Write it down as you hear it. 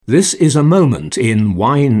This is a moment in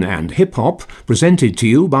wine and hip-hop presented to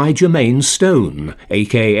you by Jermaine Stone,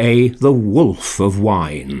 a.k.a. the Wolf of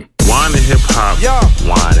Wine. Wine and hip-hop,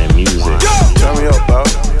 wine and music. Turn me up, bro.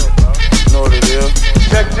 Know what it is.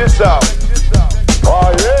 Check this out.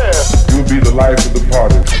 Oh, yeah. You'll be the life of the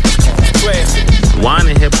party. Wine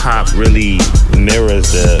and hip-hop really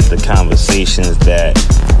mirrors the conversations that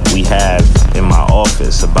we have in my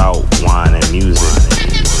office about wine and music.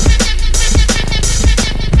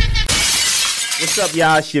 What's up,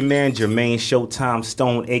 y'all? It's your man, Jermaine Showtime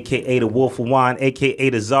Stone, a.k.a. the Wolf of Wine, a.k.a.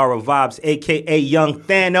 the Zara Vibes, a.k.a. Young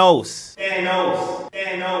Thanos. Thanos.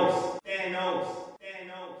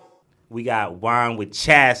 We got Wine with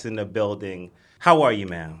Chas in the building. How are you,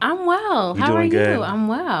 man? I'm well. How are good? you? I'm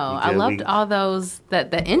well. I loved all those,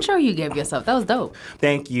 the intro you gave yourself. That was dope.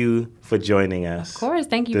 Thank you for joining us. Of course.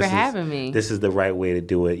 Thank you for having me. This is the right way to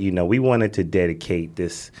do it. You know, we wanted to dedicate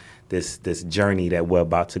this journey that we're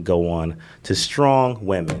about to go on to strong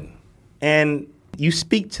women. And you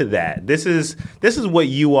speak to that. This is what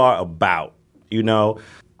you are about, you know.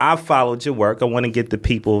 I've followed your work. I want to get the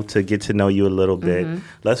people to get to know you a little bit. Mm-hmm.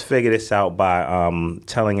 Let's figure this out by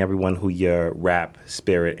telling everyone who your rap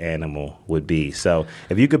spirit animal would be. So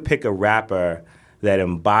if you could pick a rapper that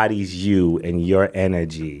embodies you and your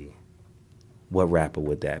energy, what rapper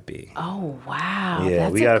would that be? Oh, wow. Yeah,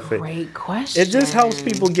 that's a great question. It just helps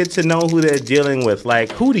people get to know who they're dealing with.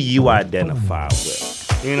 Like, who do you identify with?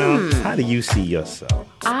 You know, how do you see yourself?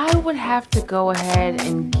 I would have to go ahead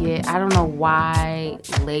and get, I don't know why,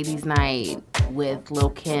 Ladies Night with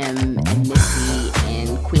Lil' Kim and Missy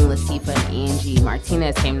and Queen Latifah and Angie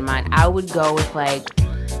Martinez came to mind. I would go with, like,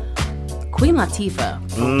 Queen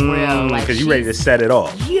Latifah, for real. Like, because you ready to set it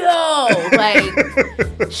off. Yo,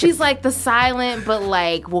 like, she's like the silent, but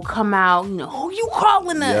like, will come out, you know, who you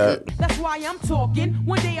calling us? Yeah. That's why I'm talking.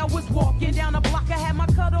 One day I was walking down a block, I had my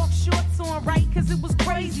cut off shorts on, right? Because it was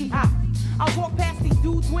crazy hot. I walked past these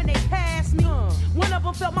dudes when they passed me. One of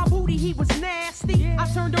them felt my booty, he was nasty. Yeah.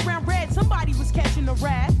 I turned around red, somebody was catching a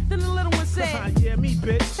rat. Then the little one said, yeah, me,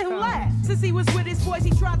 bitch. And laughed. Since he was with his boys, he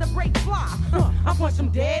tried to break fly. I punched him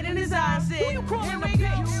dead in his eyes. Said, who you calling a bitch?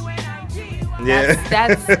 Yeah,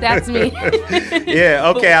 that's me.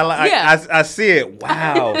 Yeah, okay, I see it.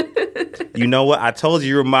 Wow. You know what? I told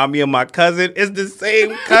you remind me of my cousin. It's the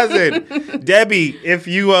same cousin. Debbie, if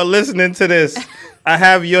you are listening to this, I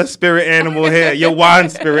have your spirit animal here, your wine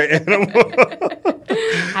spirit animal.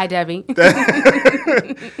 Hi, Debbie.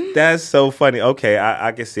 That's so funny. Okay,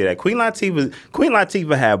 I can see that. Queen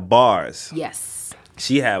Latifah had bars. Yes.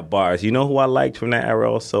 She had bars. You know who I liked from that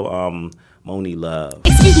era also? Moni Love.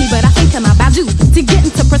 Excuse me, but I think I'm about due to get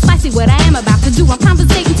into precisely what I am about to do. I'm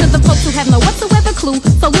conversating to the folks who have no whatsoever clue.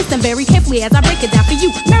 So listen very carefully as I break it down for you.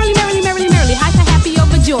 Merrily, hyper, happy,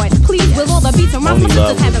 overjoyed. Please, with all the beats and rhymes my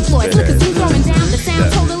sisters have employed. Look at you throwing down the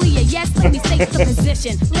sound totally a yes. Let me take the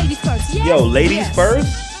position. Ladies first, yes. Yo, ladies first?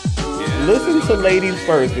 Yeah. Listen to Ladies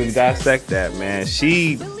First and dissect that, man.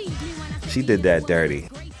 She did that dirty.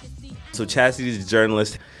 So Chastity's a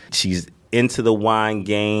journalist. She's into the wine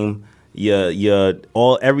game.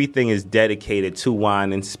 Everything is dedicated to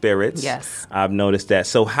wine and spirits. Yes. I've noticed that.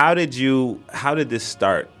 So how did this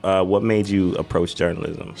start? What made you approach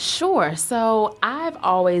journalism? Sure. So I've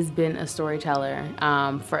always been a storyteller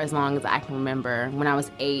for as long as I can remember. When I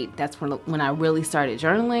was 8, that's when I really started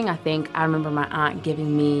journaling. I remember my aunt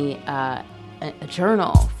giving me a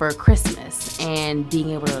journal for Christmas and being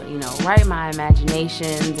able to, you know, write my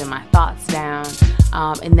imaginations and my thoughts down.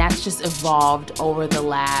 And that's just evolved over the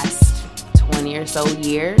last 20 or so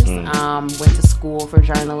years. Went to school for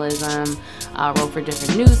journalism, wrote for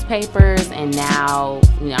different newspapers, and now,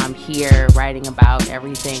 you know, I'm here writing about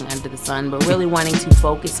everything under the sun, but really wanting to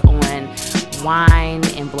focus on wine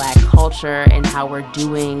and Black culture and how we're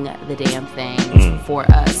doing the damn thing for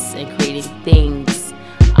us and creating things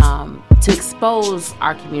to expose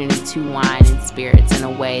our community to wine and spirits in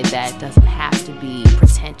a way that doesn't have to be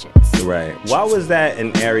pretentious. Right. Why was that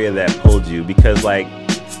an area that pulled you? Because, like,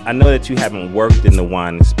 I know that you haven't worked in the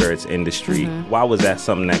wine and spirits industry. Why was that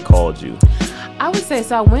something that called you? I would say,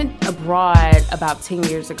 so I went abroad about 10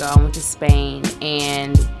 years ago. I went to Spain,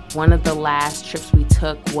 and one of the last trips we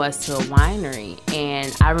took was to a winery.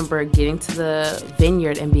 And I remember getting to the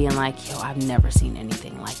vineyard and being like, yo, I've never seen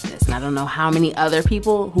anything like this. And I don't know how many other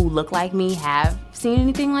people who look like me have seen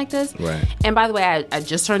anything like this. Right. And by the way, I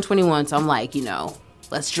just turned 21, so I'm like, you know,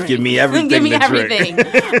 let's drink. Give me everything. Give me everything.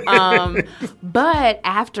 But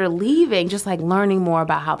after leaving, just like learning more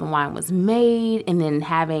about how the wine was made and then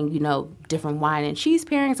having, you know, different wine and cheese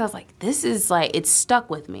pairings, I was like, this is like, it stuck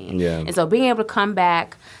with me. Yeah. And so being able to come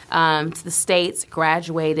back to the States,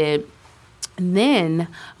 graduated, And then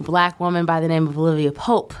a black woman by the name of Olivia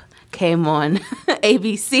Pope came on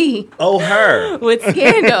ABC. Oh, her. With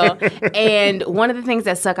Scandal. And one of the things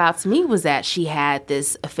that stuck out to me was that she had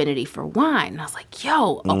this affinity for wine. And I was like,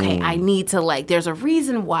 yo, okay, I need to, like, there's a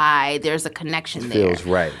reason why there's a connection there. Feels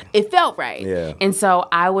right. It felt right. Yeah. And so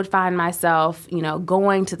I would find myself, you know,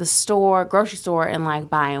 going to the store, grocery store, and, like,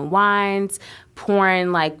 buying wines,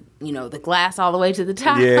 pouring, like, you know, the glass all the way to the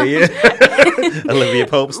top. Yeah. Olivia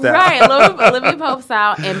Pope style. Right, Olivia Pope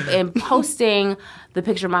style, and posting the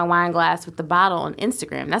picture of my wine glass with the bottle on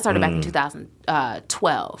Instagram. That started back in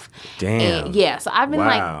 2012. Damn. And yeah, so I've been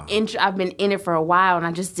Wow. I've been in it for a while, and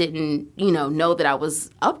I just didn't, you know that I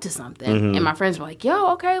was up to something. And my friends were like,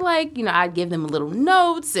 yo, okay, like, you know, I'd give them little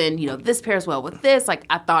notes, and, you know, this pairs well with this. Like,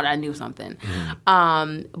 I thought I knew something.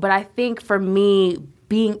 But I think for me,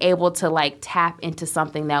 being able to, like, tap into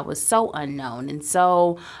something that was so unknown and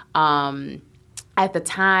so at the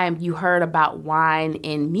time you heard about wine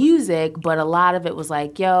in music, but a lot of it was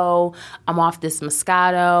like, yo, I'm off this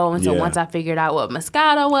Moscato. And so once I figured out what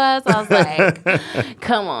Moscato was, I was like,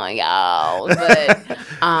 come on, y'all. But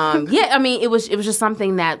yeah, I mean, it was just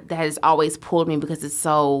something that has always pulled me because it's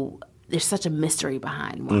so, there's such a mystery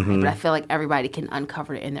behind wine. But I feel like everybody can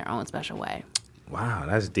uncover it in their own special way. Wow,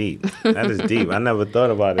 that's deep. That is deep. I never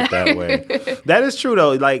thought about it that way. That is true,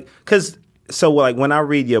 though. Like, like when I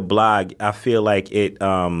read your blog, I feel like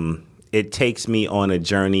it takes me on a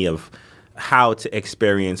journey of how to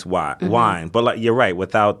experience wine. But like you're right,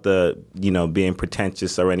 without the, you know, being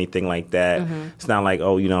pretentious or anything like that. It's not like,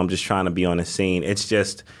 oh, you know, I'm just trying to be on a scene. It's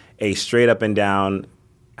just a straight up and down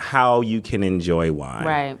how you can enjoy wine.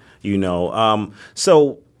 Right. You know,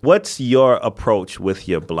 so what's your approach with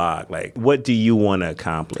your blog? Like, what do you want to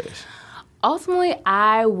accomplish? Ultimately,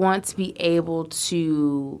 I want to be able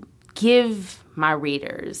to give my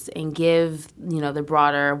readers and give, you know, the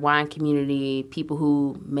broader wine community, people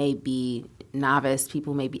who may be novice,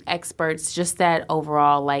 people may be experts, just that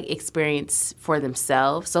overall, like, experience for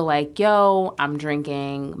themselves. So, like, yo, I'm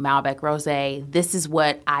drinking Malbec Rosé. This is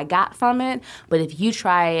what I got from it. But if you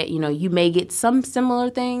try it, you know, you may get some similar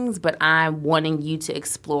things, but I'm wanting you to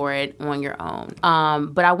explore it on your own.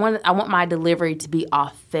 But I want my delivery to be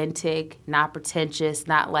authentic, not pretentious,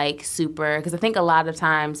 not, like, super, because I think a lot of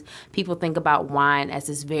times people think about wine as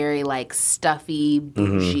this very, like, stuffy,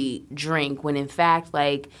 bougie drink, when in fact,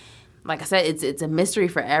 like I said, it's a mystery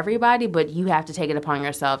for everybody, but you have to take it upon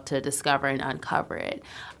yourself to discover and uncover it.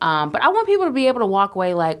 But I want people to be able to walk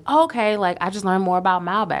away like, oh, okay, like, I just learned more about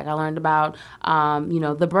Malbec. I learned about, you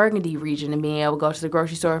know, the Burgundy region, and being able to go to the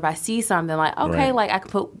grocery store. If I see something like, okay, like, I can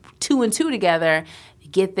put 2 and 2 together,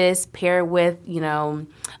 get this, pair it with, you know,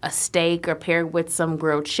 a steak, or pair it with some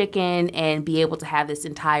grilled chicken, and be able to have this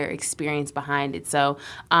entire experience behind it. So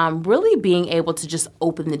really being able to just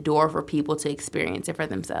open the door for people to experience it for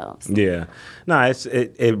themselves. Yeah. No,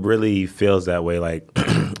 it really feels that way. Like,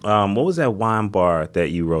 what was that wine bar that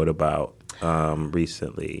you wrote about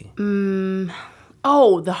recently?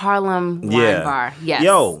 Oh, the Harlem Wine Bar. Yes.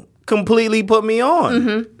 Yo, completely put me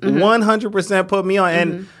on. 100% put me on.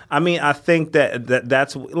 And I mean, I think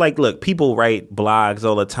that's like, look, people write blogs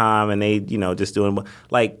all the time, and they, you know, just doing,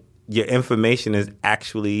 like, your information is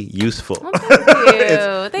actually useful. Oh, thank you.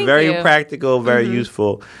 It's very practical, very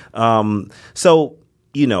useful. So,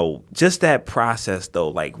 you know, just that process, though,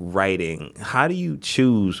 like writing, how do you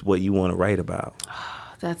choose what you want to write about?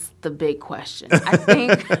 That's the big question. I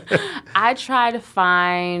think I try to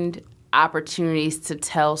find opportunities to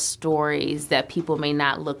tell stories that people may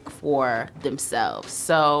not look for themselves.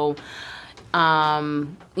 So,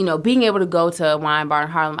 you know, being able to go to a wine bar in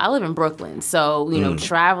Harlem. I live in Brooklyn, so, you know,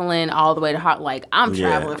 traveling all the way to Harlem, like, I'm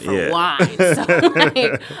traveling for wine. So,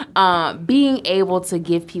 like, being able to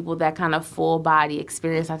give people that kind of full body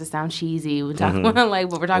experience, not to sound cheesy, we're talking about, like,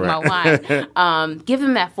 when we're talking about wine, give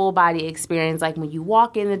them that full body experience. Like, when you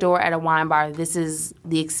walk in the door at a wine bar, this is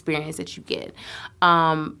the experience that you get.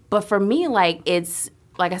 But for me, like, it's,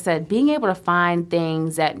 like I said, being able to find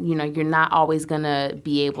things that, you know, you're not always going to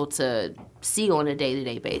be able to see on a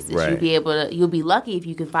day-to-day basis. Right. You'll be lucky if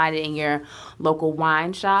you can find it in your local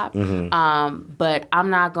wine shop. But I'm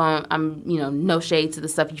you know, no shade to the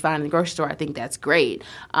stuff you find in the grocery store. I think that's great.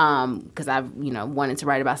 Because I've, you know, wanted to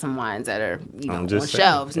write about some wines that are, you know, on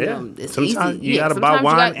shelves. Yeah. You know, it's sometimes easy. you got to buy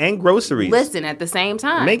wine and groceries. Listen at the same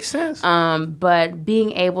time. Makes sense. But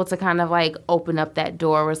being able to kind of, like, open up that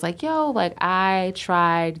door where it's like, yo, like, I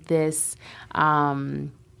tried this,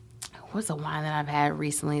 what's a wine that I've had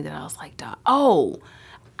recently that I was like, oh,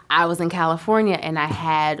 I was in California and I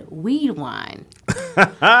had weed wine.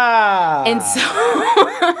 And so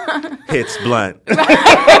Hits blunt.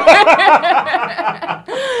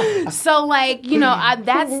 So like, you know,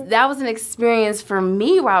 that was an experience for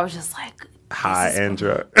me where I was just like, High and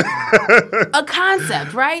drunk. a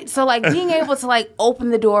concept, right? So like being able to like open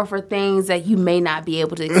the door for things that you may not be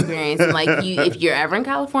able to experience, and like if you're ever in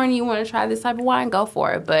California, you want to try this type of wine, go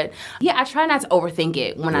for it. But yeah, I try not to overthink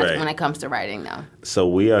it when it comes to writing, though. So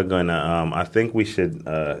we are gonna. I think we should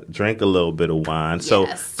drink a little bit of wine. So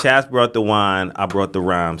Yes. Chas brought the wine. I brought the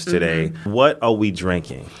rhymes today. What are we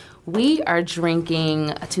drinking? We are drinking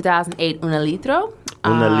a 2008 Una Litro.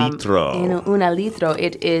 Una Litro. Una Litro.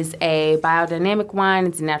 It is a biodynamic wine.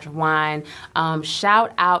 It's a natural wine.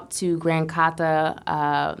 Shout out to Gran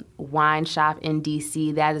Cata Wine Shop in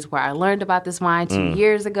D.C. That is where I learned about this wine 2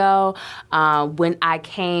 years ago when I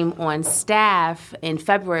came on staff in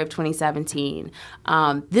February of 2017.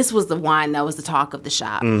 This was the wine that was the talk of the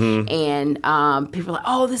shop. And people were like,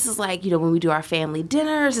 oh, this is like, you know, when we do our family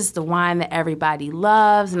dinners, it's the wine that everybody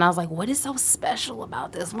loves. And I was like, what is so special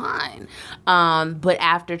about this wine? But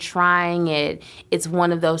after trying it, it's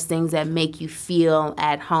one of those things that make you feel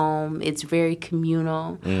at home. It's very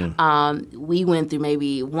communal. We went through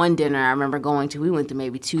maybe one dinner I remember going to. We went through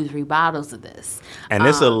maybe 2-3 bottles of this. And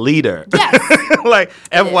it's a liter. Yes. Like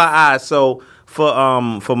FYI. So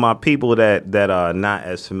for my people that are not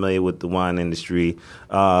as familiar with the wine industry,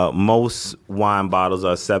 most wine bottles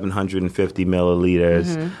are 750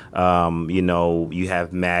 milliliters. You know, you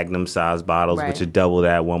have Magnum size bottles, Right. which are double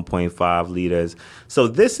that, 1.5 liters. So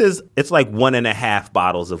it's like 1.5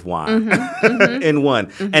 bottles of wine in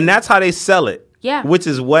one. And that's how they sell it. Yeah. Which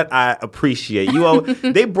is what I appreciate.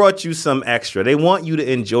 They brought you some extra. They want you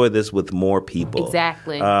to enjoy this with more people.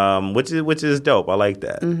 Exactly. Which is dope. I like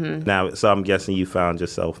that. Now, so I'm guessing you found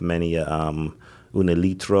yourself many Una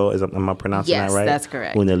Litro. Am I pronouncing Yes, that right? that's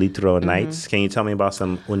correct. Una Litro nights. Can you tell me about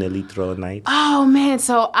some Una Litro nights? Oh man,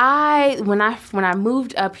 so when I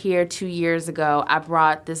moved up here 2 years ago, I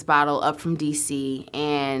brought this bottle up from DC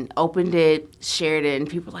and opened it, shared it, and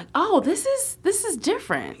people were like, "Oh, this is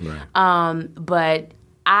different." Right. But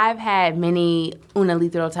I've had many Una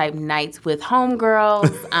Litro type nights with homegirls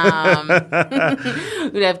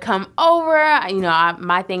who have come over. You know,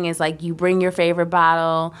 my thing is like you bring your favorite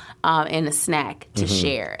bottle and a snack to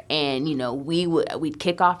share, and you know we'd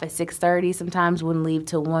kick off at 6:30. Sometimes wouldn't leave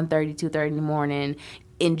till 1:30, 2:30 in the morning.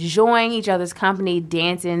 Enjoying each other's company,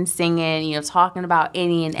 dancing, singing, you know, talking about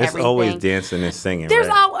any and everything. It's always dancing and singing. There's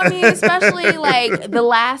right? Especially like the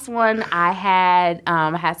last one I had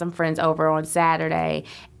some friends over on Saturday,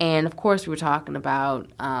 and of course we were talking about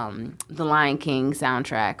the Lion King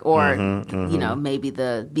soundtrack, or you know, maybe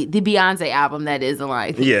the Beyonce album that is the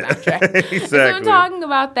Lion King soundtrack. Exactly. So we're talking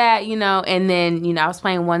about that, you know, and then you know I was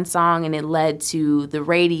playing one song and it led to the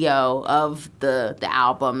radio of the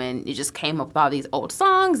album, and it just came up with all these old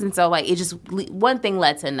songs, and so like it just one thing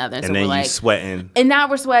led to another, and so then we're you like sweating. and now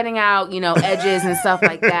we're sweating out, you know, edges and stuff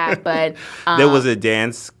like that. But There was a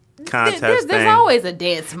dance contest there's thing. always a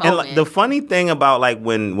dance And moment. like, the funny thing about like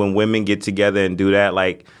when women get together and do that,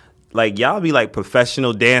 like y'all be like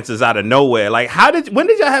professional dancers out of nowhere. Like when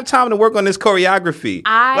did y'all have time to work on this choreography?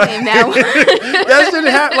 I am now. That shouldn't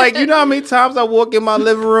happen. Like, you know how many times I walk in my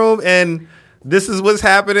living room and this is what's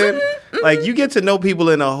happening? Like, you get to know people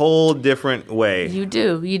in a whole different way. You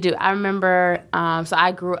do. I remember, so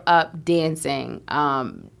I grew up dancing.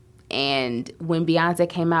 And when Beyonce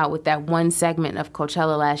came out with that one segment of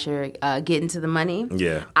Coachella last year, Getting to the Money,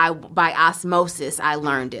 Yeah. by osmosis, I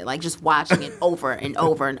learned it. Like, just watching it over and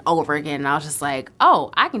over and over again. And I was just like, oh,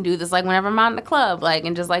 I can do this, like, whenever I'm out in the club, like,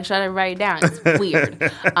 and just, like, shut everybody down. It's weird.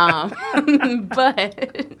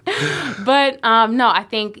 But no, I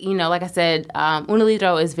think, you know, like I said, Una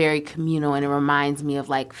Litro is very communal, and it reminds me of,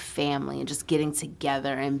 like, family and just getting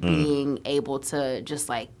together and being able to just,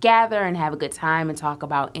 like, gather and have a good time and talk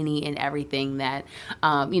about any and everything that,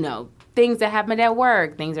 you know, things that happened at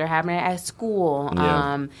work, things that are happening at school,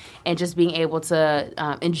 Yeah. and just being able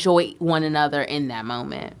to enjoy one another in that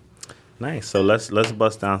moment. Nice. So let's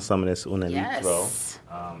bust down some of this Una Yes. Litro.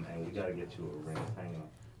 And we got to get you a ring. Hang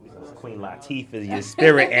on. Queen Latifah is your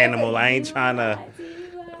spirit animal. I ain't trying to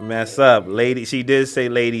mess up. Lady, she did say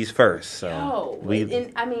ladies first. So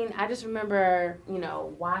And I mean, I just remember, you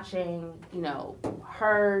know, watching, you know,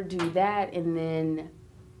 her do that, and then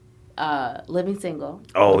Living Single.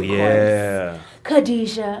 Oh, of yeah. course.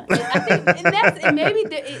 Khadijah. And I think, and maybe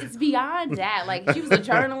it's beyond that. Like, she was a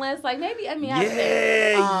journalist. Like, maybe, I mean, I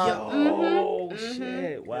think,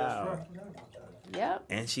 Shit. Wow. Yep.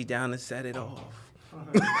 And she down to set it off.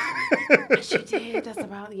 She did. That's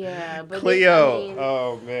about But Cleo. Then,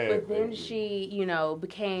 Oh man. But then she,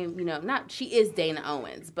 became, not she is Dana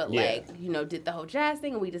Owens, but Yeah. did the whole jazz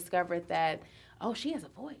thing, and we discovered that she has a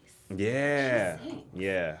voice. Yeah. She sings.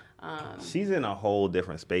 Yeah. She's in a whole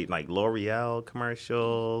different space, like L'Oreal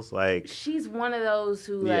commercials, like. She's one of those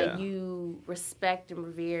who Yeah. you respect and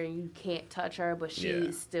revere, and you can't touch her, but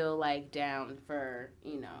she's still down for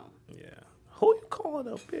Yeah. Who you calling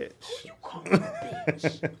a bitch?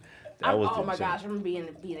 That was oh the my joke. gosh, I remember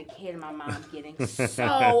being a kid and my mom getting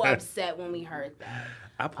so upset when we heard that.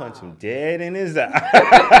 I punched him dead in his eye.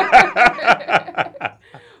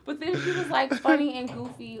 But then she was funny and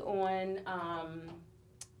goofy on.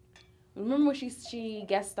 Remember when she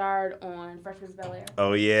guest starred on Fresh Prince of Bel-Air?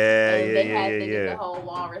 Oh yeah, And they yeah, did the whole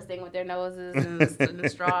walrus thing with their noses and the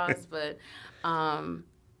straws, but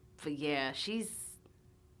yeah,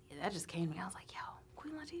 that just came to me. I was like, yo,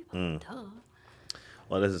 Queen Latifah, duh.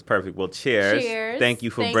 Well, this is perfect. Well, cheers. Cheers. Thank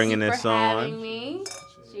you for bringing this on. Having me.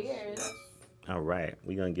 Cheers. All right,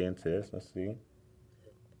 we're gonna get into this. Let's see.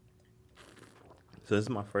 So this is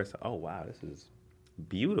my first. Oh wow, this is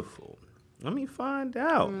beautiful. Let me find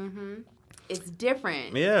out. Mm-hmm. It's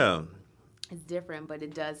different. Yeah. It's different, but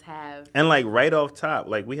it does have. And right off top,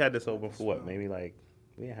 we had this open for what? Maybe we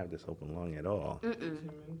didn't have this open long at all.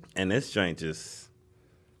 And this joint just.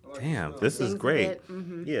 Damn, this is great.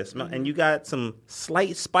 Yeah, smell, and you got some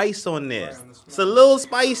slight spice on there. It's a little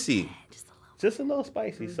spicy. Just a little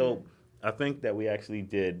spicy. So I think that we actually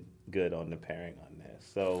did good on the pairing on this.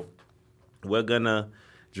 So we're going to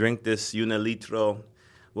drink this Unilitro.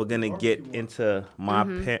 We're going to get into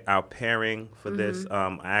our pairing for this.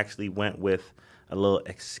 I actually went with a little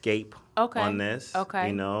Escape on this.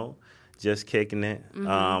 Okay. Just kicking it,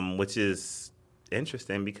 which is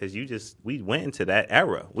interesting because we went into that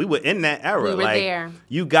era. We were in that era. We were there.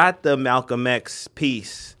 You got the Malcolm X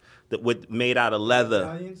piece that made out of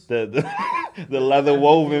leather, the leather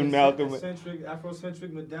woven Malcolm X.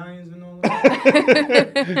 Afrocentric medallions and all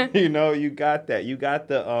that. You got that. You got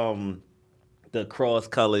the cross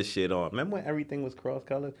color shit on. Remember when everything was cross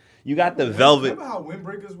colored? You got the velvet. Remember how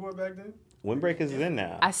windbreakers were back then? Windbreakers is in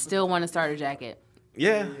now. I still want a starter jacket.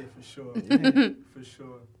 Yeah. Yeah, for sure. For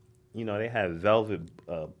sure. They had velvet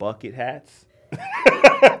bucket hats.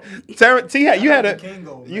 Sarah, T, you had a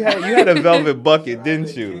velvet bucket,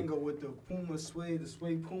 didn't you? Kango with the Puma suede, the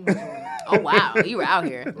suede Pumas on it. Oh wow, you were out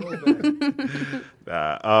here.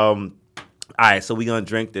 All right, so we're gonna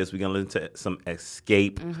drink this. We're gonna listen to some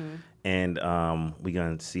Escape, and we're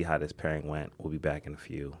gonna see how this pairing went. We'll be back in a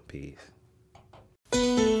few. Peace.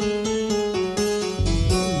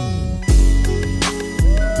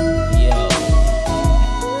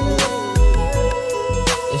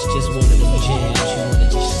 Just one of them jams you wanna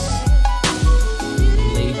just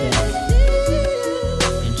lay back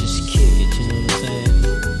and just kick it, you know what I'm saying?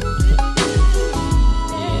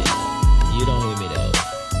 Yeah, you don't hear me though.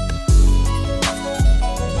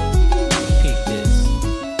 Peek this.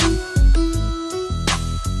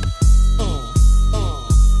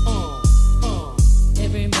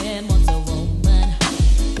 Every man wants a woman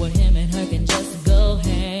where him and her can just go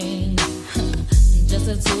hang. Just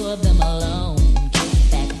the two of them alone.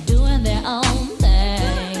 Their own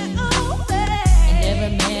thing. And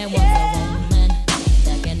every man wants a woman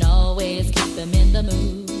that can always keep them in the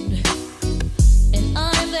mood. And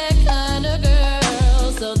I'm that kind of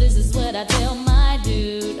girl, so this is what I tell my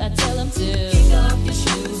dude. I tell him to kick off your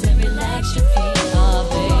shoes and relax your feet. Oh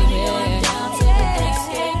baby, down to the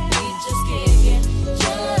escape beat. Just kick it,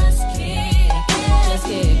 just kick it, just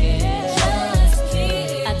kick it, just kick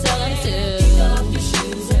it. I tell him to kick off your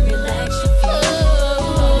shoes and relax your feet.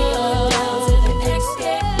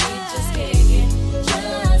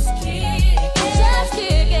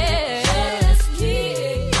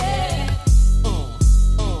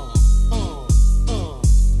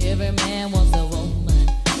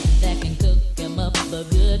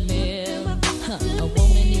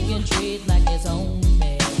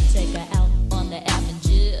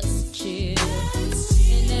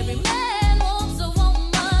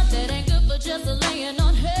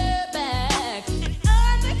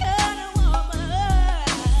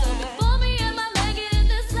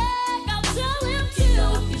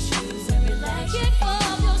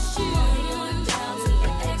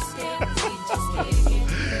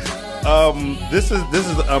 This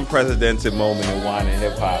is an unprecedented moment in wine and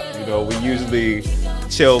hip hop. We usually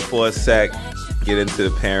chill for a sec, get into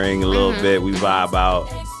the pairing a little bit, we vibe out.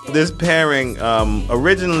 This pairing,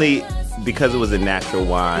 originally, because it was a natural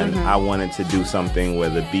wine, I wanted to do something where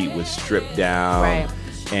the beat was stripped down, Right.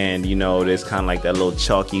 and there's kind of like that little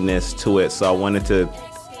chalkiness to it. So I wanted to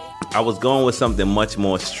I was going with something much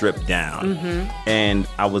more stripped down, and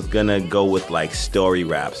I was gonna go with like story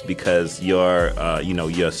raps because you're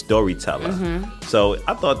a storyteller. So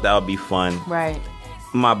I thought that would be fun. Right.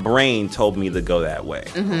 My brain told me to go that way.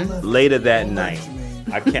 Later that night,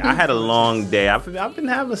 I had a long day. I've been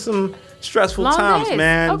having some stressful Long times, days.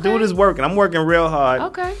 man. Okay. Dude is working. I'm working real hard.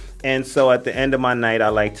 Okay. And so at the end of my night, I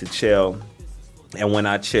like to chill. And when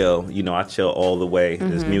I chill, I chill all the way.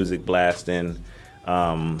 There's music blasting.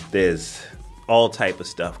 There's all type of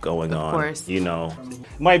stuff going on. Of course.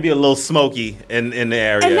 Might be a little smoky in the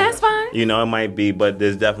area. And that's fine. It might be, but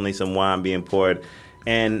there's definitely some wine being poured.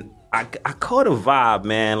 And I caught a vibe,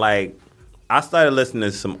 man. Like, I started listening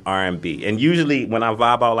to some R&B. And usually when I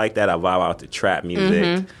vibe out like that, I vibe out to trap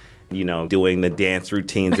music. Doing the dance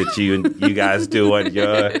routines that you guys do on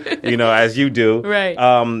your, as you do. Right.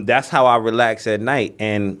 That's how I relax at night.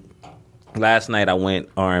 And last night I went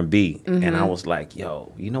R&B, and I was like,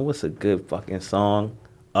 yo, you know what's a good fucking song?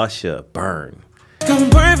 Usher, Burn. Come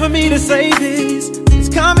burn for me to say this. It's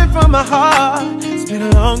coming from my heart. It's been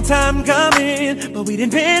a long time coming, but we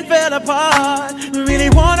didn't fell apart. Really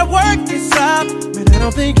wanna work this out, but I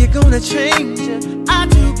don't think you're gonna change it. I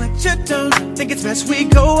do, but you don't. Think it's best we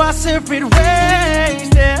go our separate ways.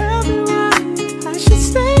 Tell me why I should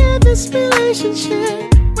stay in this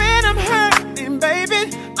relationship when I'm hurting,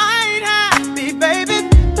 baby. I ain't happy, baby.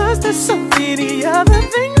 'Cause there's so many other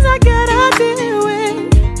things I gotta deal with.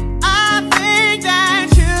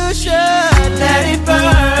 Should let it burn.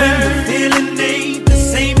 When the feeling ain't the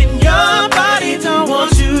same in your body, don't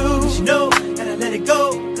want you. But you know, gotta let it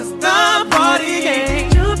go. 'Cause the party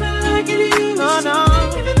ain't jumping like it used to. Oh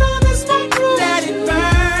no, even though there's no proof. Let it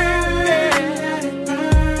burn. Let it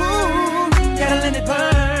burn. Ooh, gotta let it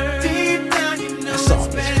burn. Deep down, you know it's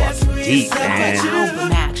best. Deep,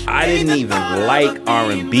 man. I didn't even like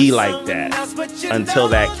R&B like that until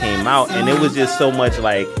that came out, and it was just so much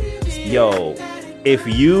like, yo, if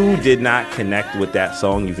you did not connect with that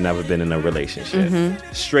song, you've never been in a relationship.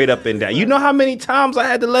 Straight up and down. You know how many times I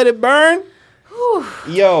had to let it burn?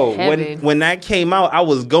 Yo, heavy. when that came out, I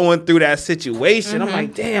was going through that situation. I'm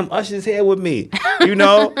like, damn, Usher's here with me.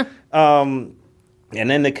 And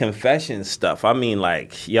then the confession stuff. I mean,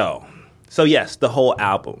 like, yo. So yes, the whole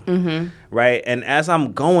album, right? And as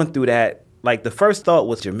I'm going through that, like, the first thought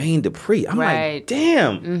was Jermaine Dupri. I'm like,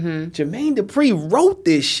 damn, Jermaine Dupri wrote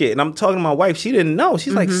this shit. And I'm talking to my wife. She didn't know.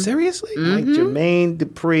 She's like, seriously? Like, Jermaine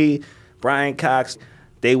Dupri, Brian Cox,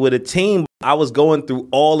 they were the team. I was going through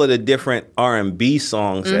all of the different R&B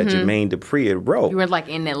songs that Jermaine Dupri had wrote. You were, like,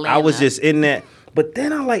 in Atlanta. I was just in that. But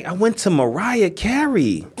then I went to Mariah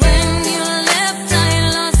Carey.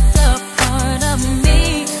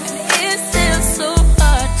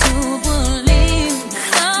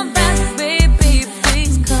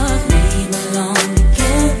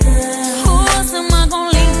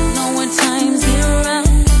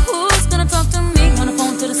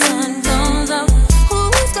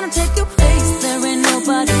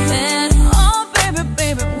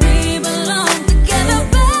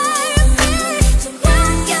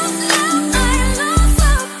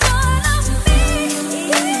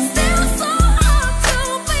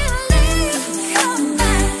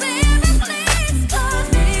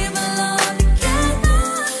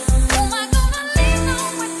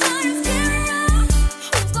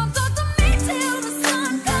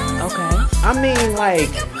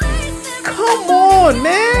 Come on,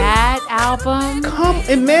 man. That album.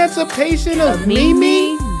 Emancipation of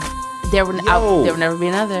Mimi. There will never be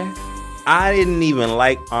another. I didn't even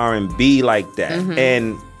like R&B like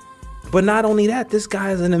that. But not only that, this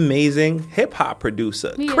guy is an amazing hip-hop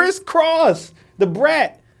producer. Chris Cross, the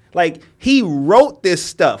Brat. Like, he wrote this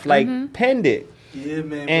stuff, like, penned it. Yeah,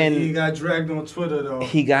 man, and but he got dragged on Twitter, though.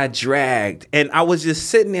 He got dragged. And I was just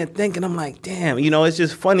sitting there thinking, I'm like, damn, it's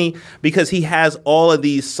just funny because he has all of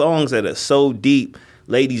these songs that are so deep.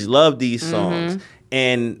 Ladies love these songs.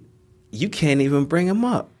 And you can't even bring them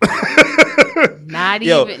up. Not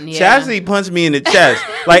Yo, even, yeah. Chastity punched me in the chest.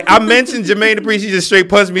 Like, I mentioned Jermaine Dupri, she just straight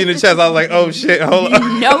punched me in the chest. I was like, oh, shit, hold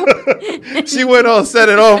on. Nope. She went on, set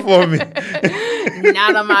it off for me.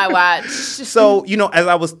 Not on my watch. So, as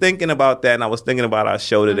I was thinking about that and I was thinking about our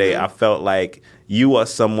show today, I felt like you are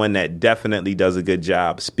someone that definitely does a good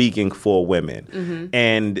job speaking for women.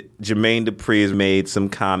 And Jermaine Dupri has made some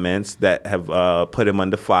comments that have put him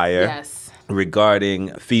under fire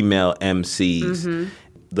regarding female MCs.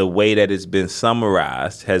 The way that it's been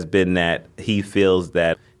summarized has been that he feels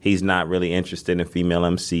that he's not really interested in female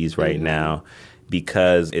MCs right now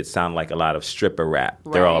because it sounds like a lot of stripper rap.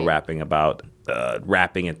 Right. They're all rapping about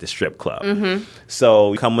rapping at the strip club.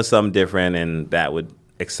 So come with something different, and that would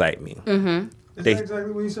excite me.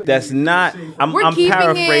 exactly what you said. That's not. I'm keeping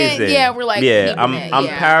paraphrasing. it. Yeah, we're like yeah. keeping I'm it, I'm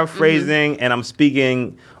yeah. paraphrasing and I'm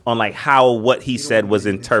speaking on like how what he said was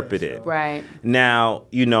interpreted. Right. Now,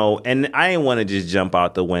 and I didn't want to just jump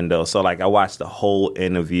out the window. So like I watched the whole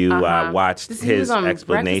interview. I watched He was his on Breakfast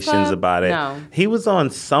explanations Club? about it. No. He was on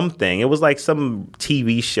something. It was like some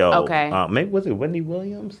TV show. Okay. Maybe was it Wendy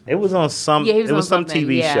Williams? It was on some. Yeah, he was it on was some something,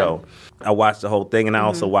 TV yeah. show. I watched the whole thing, and I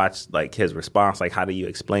also watched like his response. Like, how do you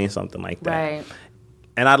explain something like that? Right.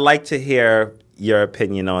 And I'd like to hear your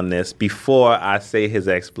opinion on this before I say his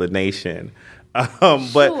explanation. But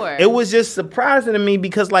Sure. it was just surprising to me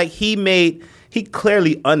because like he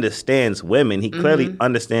clearly understands women. He clearly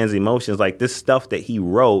understands emotions. Like this stuff that he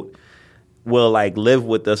wrote will like live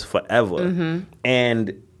with us forever.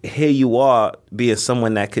 And here you are being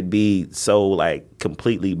someone that could be so like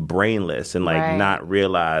completely brainless and like Right. not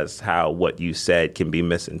realize how what you said can be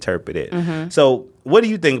misinterpreted. So what do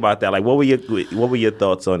you think about that? Like what were your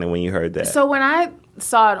thoughts on it when you heard that? So when I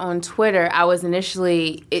saw it on Twitter, I was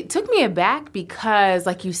it took me aback because,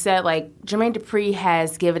 like you said, like Jermaine Dupri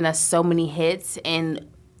has given us so many hits, and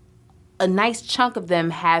a nice chunk of them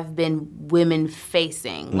have been women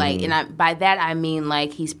facing. Like, and by that I mean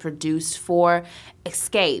like he's produced for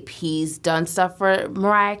Escape, he's done stuff for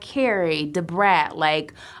Mariah Carey, Da Brat.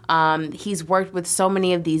 Like, he's worked with so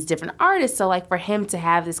many of these different artists. So like for him to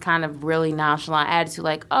have this kind of really nonchalant attitude,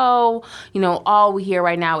 like, oh, all we hear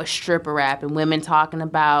right now is stripper rap and women talking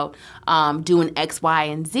about doing X, Y,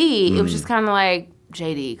 and Z. It was just kind of like,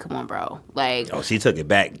 JD, come on, bro. Like, oh, she took it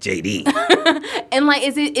back, JD. and like,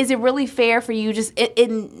 is it really fair for you just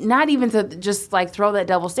not even to just like throw that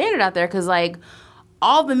double standard out there? Because like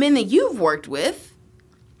all the men that you've worked with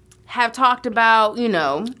have talked about,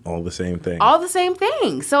 all the same thing. all the same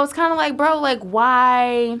things. So it's kind of like, bro, like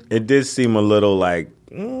why? It did seem a little like,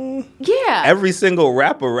 Yeah. every single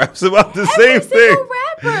rapper raps about the same thing. Single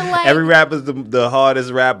rapper, like Every rapper's the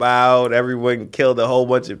hardest rap out. Everyone killed a whole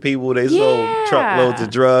bunch of people. They sold truckloads of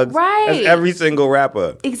drugs. Right. That's every single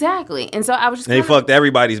rapper. Exactly. And so I was just And they kinda, fucked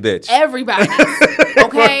everybody's bitch. everybody.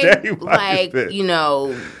 Okay. everybody's Like,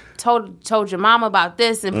 bitch. told your mama about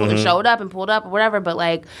this and showed up and pulled up or whatever. But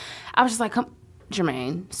like, I was just like, come,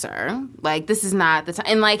 Jermaine, sir, like this is not the time.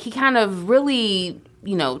 And like, he kind of really,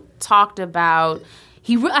 talked about,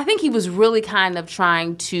 I think he was really kind of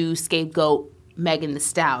trying to scapegoat Megan Thee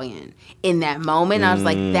Stallion in that moment. I was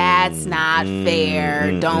like, that's not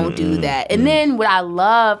fair. Don't do that. And then what I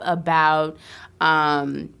love about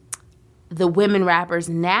the women rappers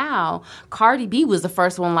now, Cardi B was the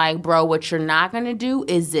first one like, bro, what you're not going to do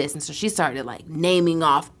is this. And so she started like naming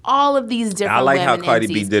off all of these different I like how women Cardi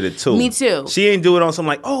MCs. B did it too. Me too. She ain't do it on some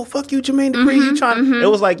like, oh, fuck you, Jermaine Dupri. You trying? It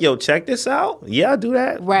was like, yo, check this out. Yeah, I do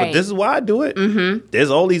that. Right. But this is why I do it. There's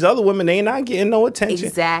all these other women. They ain't not getting no attention.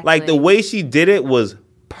 Exactly. Like the way she did it was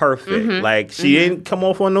perfect. Like she didn't come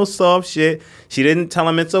off on no soft shit. She didn't tell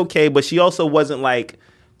him it's okay. But she also wasn't like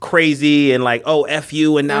crazy and like, oh, F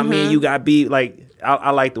you and now me and you got beat. Like, I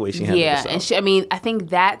like the way she handled herself. Yeah, and I think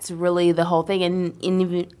that's really the whole thing. And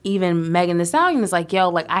even Megan Thee Stallion is like, yo,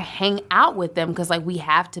 like I hang out with them because like we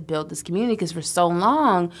have to build this community because for so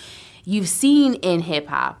long, you've seen in hip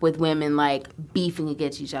hop with women like beefing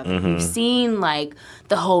against each other. You've seen like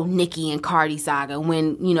the whole Nicki and Cardi saga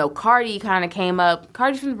when, Cardi kind of came up.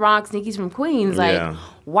 Cardi's from the Bronx, Nicki's from Queens. Like,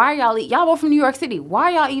 why are y'all both from New York City? Why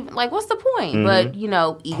are y'all even, like, what's the point? But,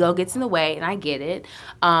 ego gets in the way, and I get it.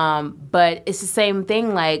 But it's the same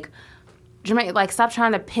thing, like, Jermaine, like, stop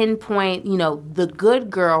trying to pinpoint, the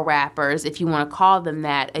good girl rappers, if you want to call them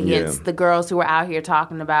that, against the girls who are out here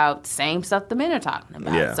talking about the same stuff the men are talking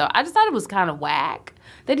about. Yeah. So I just thought it was kind of whack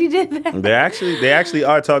that he did that. They actually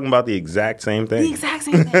are talking about the exact same thing. The exact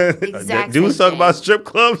same thing. Exact Dudes same talk thing. about strip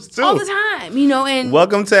clubs too. all the time, and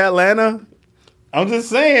Welcome to Atlanta. I'm just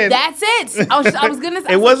saying. that's it. I was gonna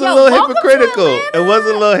say It was a little hypocritical. It was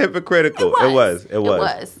a little hypocritical. It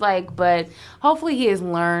was. Like, but hopefully he has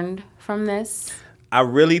learned from this. I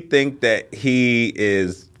really think that he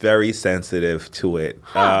is very sensitive to it.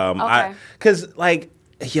 Okay. Because like,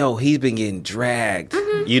 yo, he's been getting dragged,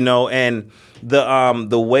 and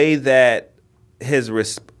the way that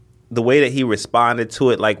the way that he responded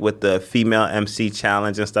to it, like with the female MC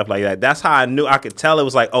challenge and stuff like that, that's how I could tell it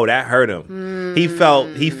was like, oh, that hurt him. He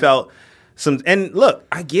felt some, and look,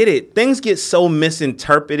 I get it. Things get so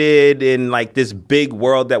misinterpreted in like this big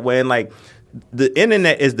world that we're in. Like, the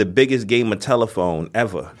internet is the biggest game of telephone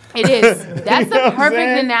ever. It is. That's the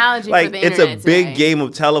perfect analogy like, for the internet. it's a big today. game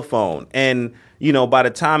of telephone. And, by the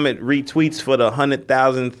time it retweets for the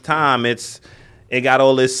 100,000th time, it got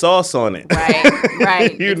all this sauce on it.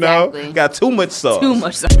 Right. you exactly. know? Got too much sauce. Too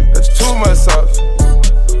much sauce. That's too much sauce.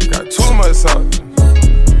 Got too much much sauce.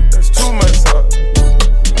 That's too much sauce.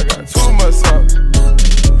 I got too much sauce.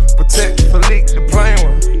 Protect Philippe, the plain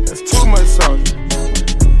one. That's too much sauce.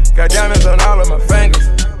 Got diamonds on all of my fingers.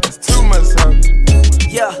 That's too much sauce.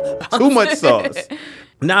 Yeah. Too much sauce.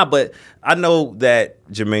 Nah, but I know that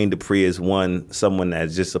Jermaine Dupri is someone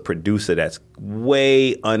that's just a producer that's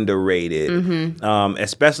way underrated,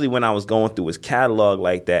 especially when I was going through his catalog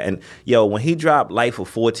like that. And, when he dropped Life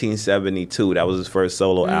of 1472, that was his first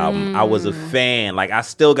solo album, I was a fan. Like, I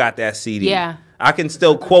still got that CD. Yeah. I can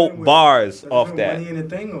still quote bars off that. Money in the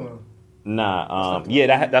Thing or? Nah,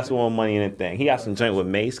 that's the one Money in the Thing. He got some joint with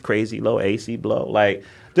Mace, Crazy Low, AC Blow. Like,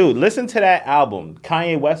 dude, listen to that album.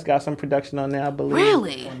 Kanye West got some production on there, I believe.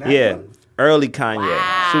 Really? Yeah, early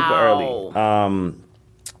Kanye, super early.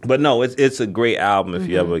 But no, it's a great album if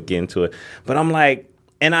you ever get into it. But I'm like,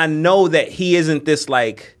 and I know that he isn't this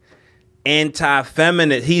like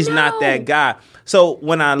anti-feminist. He's not that guy. So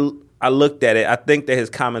when I looked at it, I think that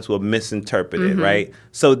his comments were misinterpreted, right?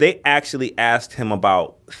 So they actually asked him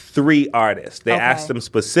about 3 artists. They asked him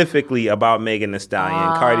specifically about Megan Thee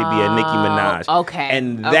Stallion, Cardi B, and Nicki Minaj. Okay.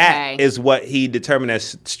 And that is what he determined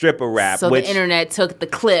as stripper rap. So the internet took the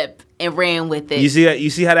clip and ran with it. You see that? You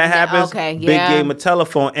see how that happens? Okay, Big game of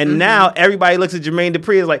telephone. And now everybody looks at Jermaine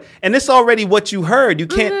Dupri as like, and it's already what you heard. You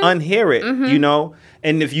can't unhear it, you know?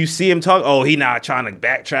 And if you see him talk, he not trying to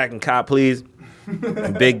backtrack and cop, please.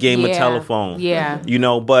 Big game of telephone. Yeah. You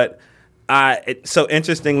know, but so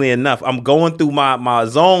interestingly enough, I'm going through my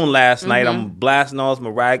zone last night. I'm blasting all this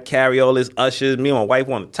Mariah Carey, all this Ushers. Me and my wife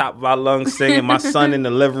on the top of our lungs singing. My son in the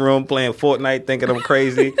living room playing Fortnite, thinking I'm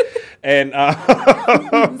crazy. And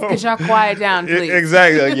because y'all quiet down, please.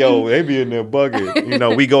 Exactly. Like, they be in there bugging. You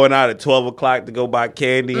know, we going out at 12 o'clock to go buy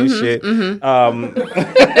candy and shit.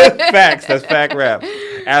 Facts. That's fact rap.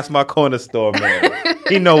 Ask my corner store man.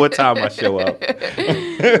 He know what time I show up.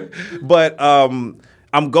 But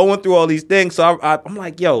I'm going through all these things, so I'm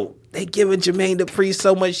like, they giving Jermaine Dupri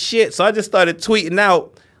so much shit. So I just started tweeting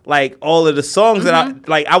out like all of the songs that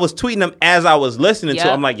I was tweeting them as I was listening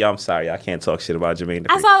to. I'm like, I'm sorry, I can't talk shit about Jermaine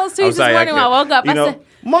Dupri. I saw those tweets this morning when I woke up. You know,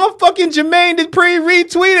 motherfucking Jermaine Dupri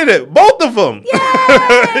retweeted it, both of them. You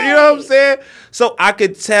know what I'm saying? So I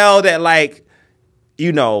could tell that, like,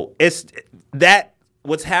 it's that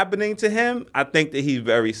what's happening to him. I think that he's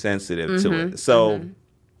very sensitive to it. So.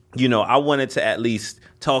 I wanted to at least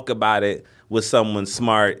talk about it with someone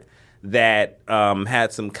smart that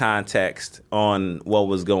had some context on what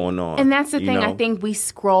was going on. And that's the thing. I think we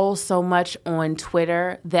scroll so much on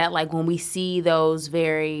Twitter that, like, when we see those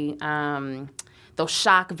very those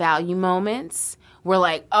shock value moments, we're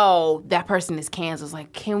like, that person is canceled. It's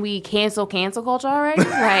like, can we cancel culture already?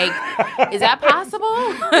 Like, is that possible?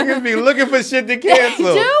 Niggas be looking for shit to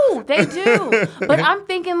cancel. They do. But I'm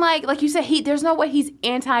thinking, like you said, there's no way he's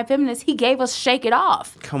anti-feminist. He gave us Shake It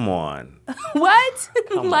Off. Come on. What?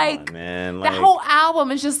 Come on, man. That whole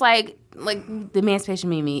album is just like the Emancipation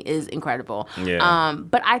Mimi is incredible. Yeah.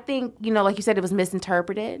 But I think, like you said, it was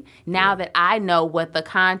misinterpreted. Now that I know what the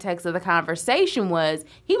context of the conversation was,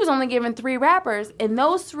 he was only given 3 rappers, and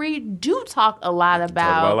those 3 do talk a lot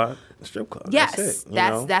about strip club. Yes,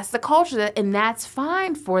 that's the culture, and that's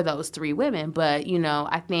fine for those 3 women. But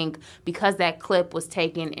I think because that clip was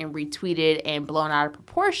taken and retweeted and blown out of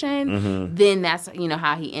proportion, then that's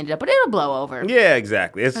how he ended up. But it'll blow over. Yeah,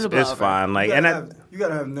 exactly. It's fine. Like, you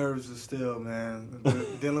gotta have nerves to still, man.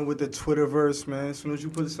 Dealing with the Twitterverse, man. As soon as you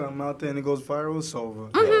put something out there and it goes viral, it's over.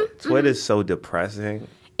 Twitter's so depressing.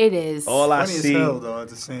 It is. All I funny see. As hell, though, at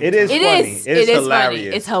the same it time. is funny. It is hilarious.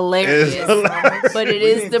 Funny. It's hilarious. But it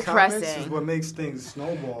is depressing. Is what makes things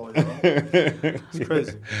snowball. It's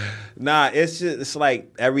crazy. Nah, it's like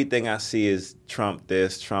everything I see is Trump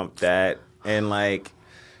this, Trump that, and like,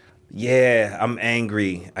 yeah, I'm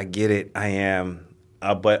angry. I get it. I am.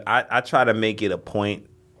 But I try to make it a point.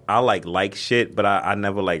 I like shit, but I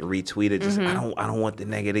never like retweet it. Just I don't want the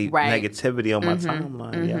negativity on my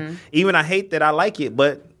timeline. Yeah. Even I hate that I like it,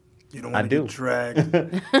 but you don't want to get dragged.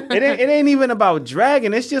 it ain't even about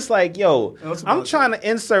dragging. It's just like, I'm trying to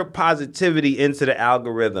insert positivity into the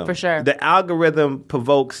algorithm. For sure. The algorithm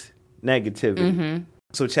provokes negativity.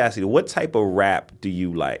 So Chastity, what type of rap do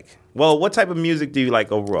you like? Well, what type of music do you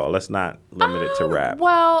like overall? Let's not limit it to rap.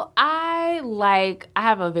 Well, I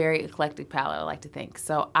have a very eclectic palette, I like to think.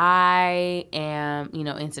 So I am,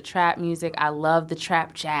 into trap music. I love the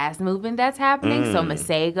trap jazz movement that's happening. So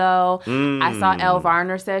Masego. I saw Elle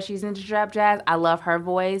Varner says she's into trap jazz. I love her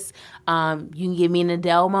voice. You can give me an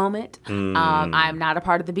Adele moment. I'm not a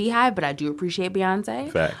part of the Beehive, but I do appreciate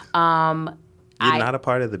Beyonce. Facts. You're not a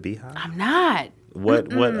part of the Beehive? I'm not. What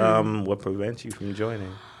prevents you from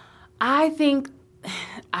joining? I think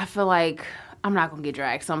I feel like I'm not gonna get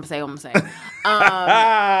dragged, so I'm gonna say what I'm saying.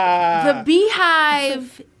 The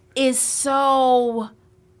Beehive is so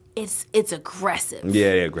it's aggressive.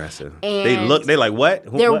 Yeah, they're aggressive. And they're like, what?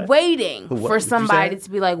 They're waiting What for did you somebody say?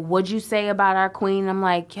 to be like, what'd you say about our queen? I'm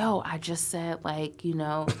like, yo, I just said, like,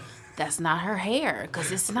 that's not her hair,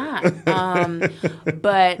 because it's not.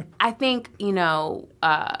 But I think,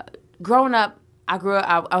 growing up, I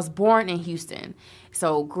was born in Houston.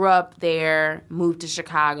 So grew up there, moved to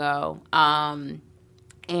Chicago.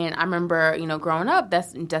 And I remember, growing up,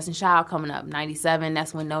 that's Destiny Child coming up, 97,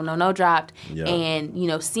 that's when No No No dropped. Yeah.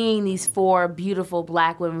 And, seeing these 4 beautiful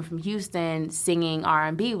black women from Houston singing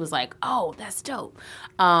R&B was like, oh, that's dope.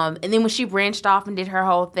 And then when she branched off and did her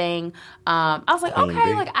whole thing, I was like, R&B.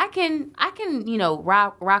 okay, like I can,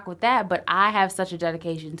 rock with that. But I have such a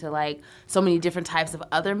dedication to like so many different types of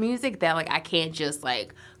other music that like I can't just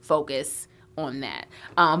like focus on that.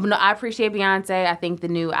 But no, I appreciate Beyonce. I think the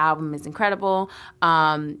new album is incredible.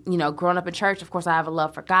 Growing up in church, of course, I have a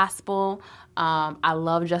love for gospel. I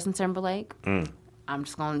love Justin Timberlake. I'm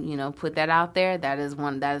just gonna, put that out there. That is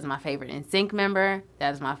my favorite NSYNC member.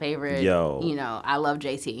 That is my favorite. I love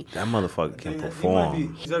JT. That motherfucker can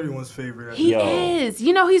perform. He's everyone's favorite. He is.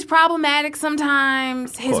 He's problematic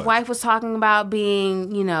sometimes. His wife was talking about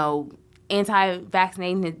being,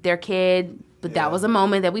 anti-vaccinating their kid. But that was a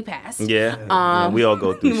moment that we passed. Yeah. We all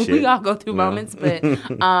go through shit. We all go through moments. But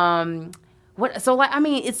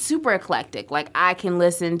it's super eclectic. Like I can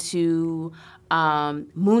listen to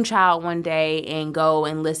Moonchild one day and go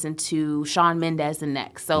and listen to Shawn Mendes the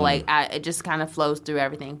next. So it just kind of flows through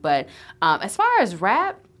everything. But as far as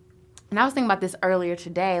rap, and I was thinking about this earlier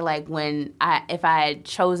today, like if I had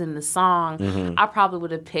chosen the song, I probably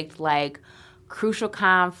would have picked like Crucial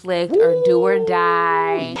Conflict or Do or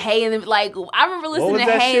Die. Hey, I remember listening to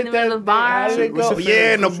Hey in the Middle of the Barn.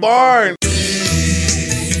 Yeah, in the barn.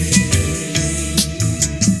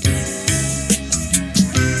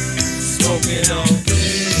 Smoking on.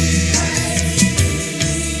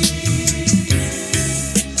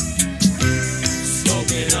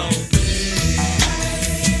 Smoking on.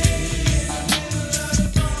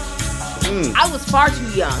 I was far too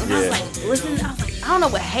young. I was like, I don't know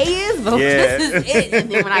what hay is, but this is it. And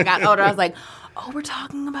then when I got older, I was like, oh, we're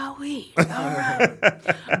talking about weed. All right.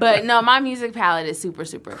 But no, my music palette is super,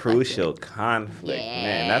 super Crucial Conflict. Yeah.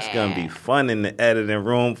 Man, that's going to be fun in the editing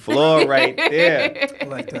room floor right there. I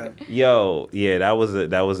like that. Yo, yeah, that was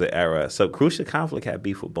an era. So Crucial Conflict had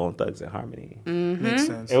beef with Bone Thugs and Harmony. Mm-hmm. Makes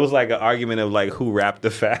sense. It was like an argument of like who rapped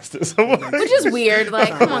the fastest. Which is weird. Like,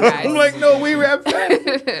 come on, guys. I'm like, no, we rap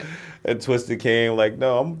fast. And Twisted came like,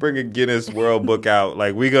 no, I'm bringing Guinness World Book out.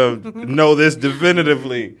 Like, we gonna know this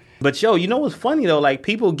definitively. But yo, you know what's funny though? Like,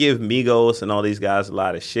 people give Migos and all these guys a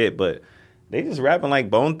lot of shit, but they just rapping like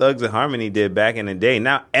Bone Thugs and Harmony did back in the day.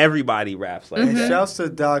 Now everybody raps like that. Shouts to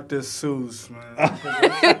Dr. Seuss, man.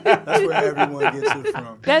 That's where everyone gets it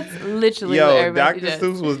from. That's literally what everybody Dr. does.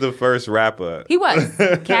 Seuss was the first rapper. He was.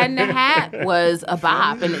 Cat in the Hat was a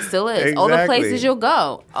bop, and it still is. Exactly. All the places you'll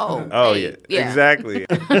go. Oh, yeah. Exactly.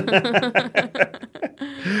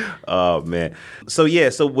 Oh, man. So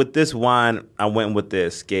with this wine, I went with the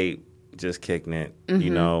Escape. Just kicking it,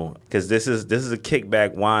 because this is a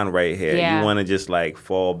kickback wine right here. Yeah. You want to just like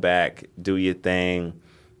fall back, do your thing.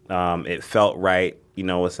 It felt right.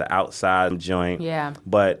 It's an outside joint. Yeah.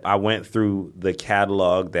 But I went through the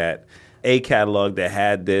catalog that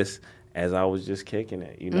had this as I was just kicking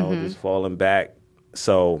it, just falling back.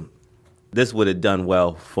 So this would have done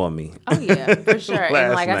well for me. Oh, yeah, for sure.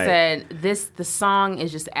 And like night. I said, the song is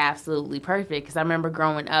just absolutely perfect because I remember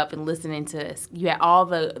growing up and listening to, you had all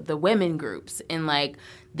the women groups, and like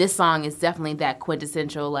this song is definitely that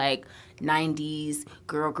quintessential like 90s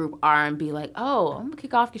girl group R&B, like, oh, I'm gonna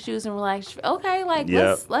kick off your shoes and relax. Okay, like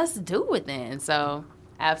let's do it then. So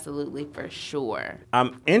absolutely, for sure.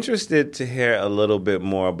 I'm interested to hear a little bit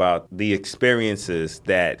more about the experiences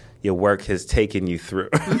that your work has taken you through.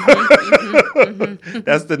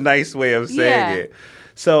 That's the nice way of saying it.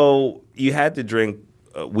 So you had to drink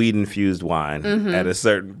weed-infused wine at a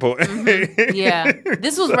certain point. Yeah.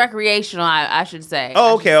 This was recreational, I should say.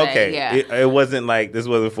 Oh, okay. Yeah. It wasn't like, this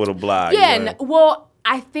wasn't for the blog. Yeah, well,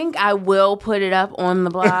 I think I will put it up on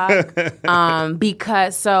the blog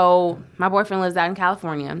because my boyfriend lives out in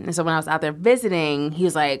California. And so when I was out there visiting, he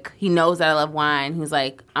was like, he knows that I love wine. He was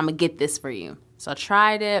like, I'm going to get this for you. So I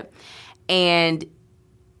tried it. And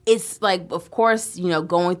it's like, of course,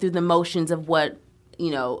 going through the motions of what,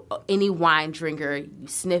 any wine drinker, you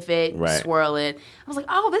sniff it, you swirl it. I was like,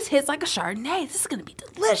 oh, this hits like a Chardonnay. This is going to be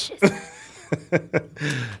delicious.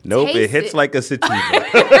 Nope, it Taste hits it. like a sativa.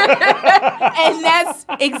 And that's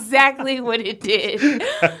exactly what it did.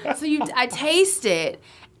 So I taste it,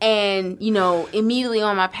 and immediately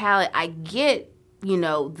on my palate, I get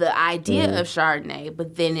the idea of Chardonnay,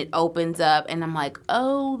 but then it opens up, and I'm like,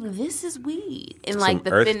 oh, this is weed, and like Some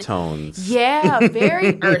the earth tones. Yeah,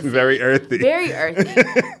 very earthy, Very earthy. very earthy.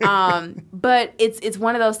 But it's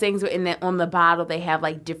one of those things where on the bottle they have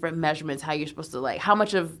like different measurements how you're supposed to how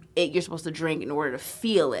much of it you're supposed to drink in order to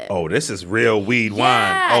feel it. Oh, this is real weed wine.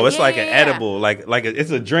 Yeah, Oh, it's like an yeah. edible,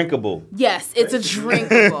 it's a drinkable. Yes, it's a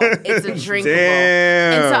drinkable. It's a drinkable.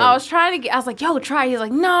 Damn. And so I was I was like, yo, try it. He's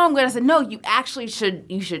like, no, I'm good. I said, no, you actually should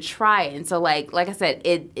try it. And so like I said,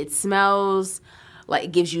 it smells like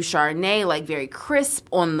it gives you Chardonnay, like very crisp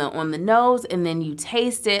on the nose, and then you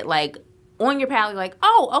taste it like on your palate, like,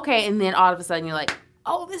 oh, okay, and then all of a sudden you're like,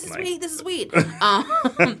 oh, this is weed. This is weed. But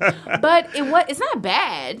it's not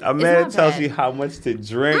bad. A man tells you how much to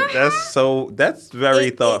drink. That's very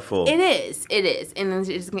thoughtful. It is, and then it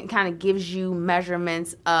just kind of gives you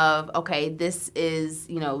measurements of, okay, this is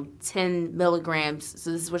 10 milligrams,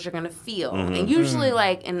 so this is what you're gonna feel. And usually,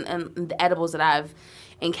 like in the edibles that I've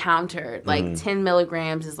encountered, like 10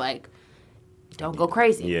 milligrams is like, don't go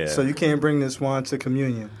crazy. Yeah. So you can't bring this wine to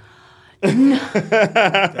communion.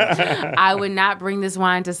 I would not bring this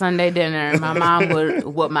wine to Sunday dinner. My mom would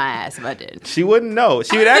whoop my ass if I did. She wouldn't know.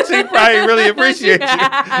 She would actually probably really appreciate you.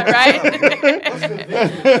 Right?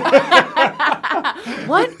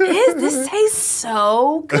 What is this? Tastes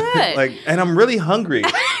so good. And I'm really hungry.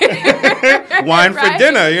 Wine for Right?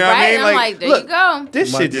 dinner. You know what I mean? I'm like, there look, you go.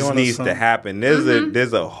 This Might shit be just onto needs to something. happen.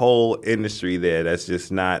 There's a whole industry there that's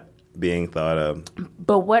just not being thought of.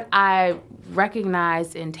 But what I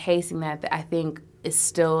recognized in tasting that I think they're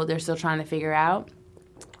still trying to figure out.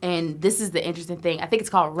 And this is the interesting thing. I think it's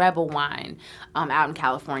called Rebel Wine out in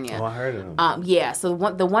California. Oh, I heard of them. Yeah. So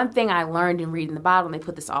the one thing I learned in reading the bottle, and they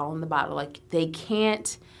put this all in the bottle, like they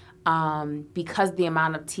can't, because the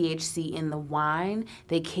amount of THC in the wine,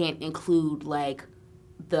 they can't include like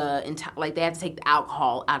the entire, like they have to take the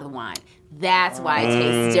alcohol out of the wine. That's why it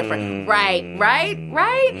tastes different. Right.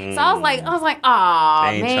 So I was like, oh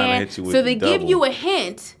They ain't tryna man. hit you with So the they give double. you a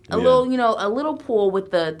hint, a little pull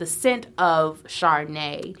with the scent of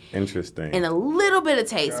Chardonnay Interesting. and a little bit of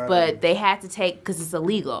taste, but they had to take because it's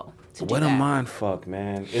illegal to do What a that. mind fuck,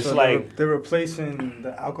 man. It's So like they're replacing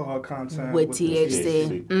the alcohol content With the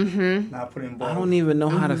THC. THC. Not putting both. I don't even know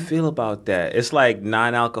how to feel about that. It's like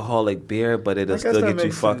non-alcoholic beer, but it'll guess still that get you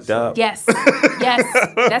makes fucked sense, up. Yes.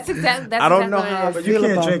 That's exactly. I don't know what it how is. But you feel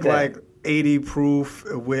can't about drink that. like 80 proof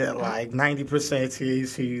with like 90%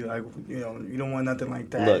 THC. Like you don't want nothing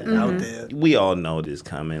like that Look, out there. We all know this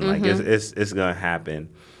coming. Like it's gonna happen.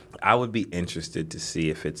 I would be interested to see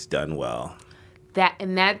if it's done well.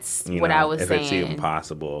 That's You what know, I was if saying. it's even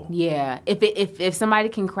possible. Yeah, if somebody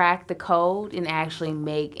can crack the code and actually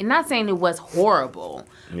make, and not saying it was horrible,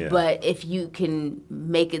 Yeah. but if you can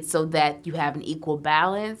make it so that you have an equal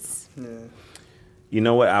balance. Yeah. You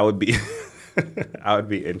know what? I would be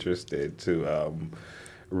interested to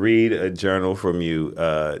read a journal from you.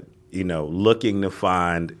 Looking to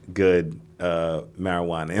find good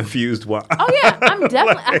marijuana infused wine. Oh yeah, I'm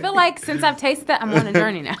definitely. I feel like since I've tasted that, I'm on a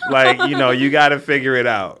journey now. Like, you got to figure it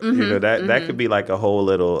out. That could be like a whole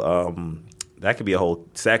little that could be a whole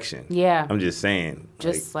section. Yeah. I'm just saying.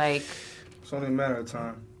 Just like It's only a matter of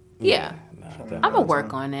time. yeah, definitely. I'm gonna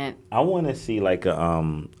work on it. I want to see like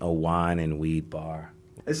a wine and weed bar.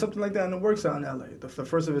 It's something like that in the works out in LA. The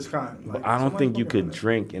first of its kind. Like, But I don't somebody think you working on could it.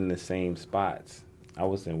 drink in the same spots. I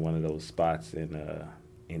was in one of those spots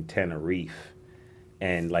in Tenerife,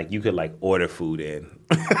 and like you could like order food in.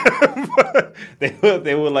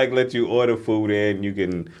 they would like let you order food in. You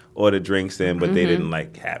can order drinks in, but they didn't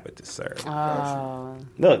like have it to serve. Oh,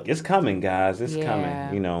 Look, it's coming, guys. It's Yeah.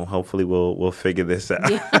 coming. Oh. Hopefully we'll figure this out.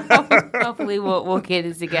 hopefully we'll get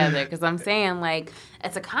it together because I'm saying like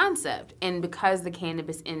it's a concept, and because the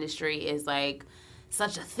cannabis industry is like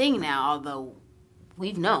such a thing now, although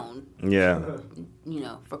we've known Yeah,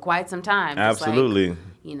 for quite some time. Just absolutely. like,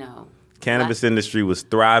 Cannabis industry was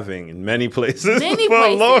thriving in many places many for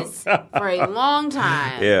a long places time. for a long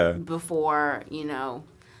time. Yeah. Before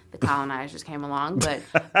the colonizers came along, but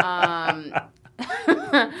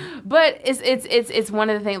but it's one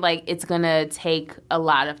of the things, like it's gonna take a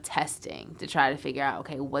lot of testing to try to figure out,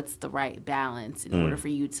 okay, what's the right balance in order for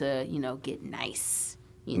you to get nice,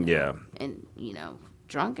 Yeah. and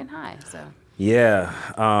drunk and high. So Yeah,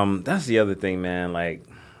 that's the other thing, man. Like,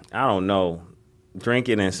 I don't know,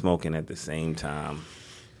 drinking and smoking at the same time.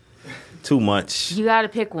 too much. You gotta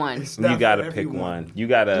pick one. You gotta pick one. You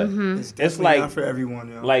gotta. It's like not for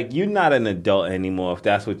everyone. Yo. Like you're not an adult anymore if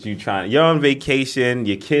that's what you're trying. You're on vacation.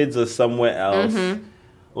 Your kids are somewhere else.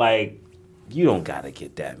 Like you don't gotta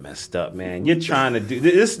get that messed up, man. You're trying to do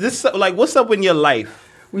this. This like what's up in your life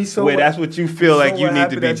where that's what you feel like you need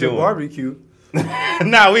to be doing. Barbecue.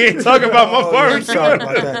 Nah, we ain't talking about my barbecue. Sorry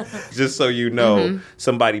about that. Just so you know,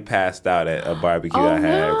 somebody passed out at a barbecue I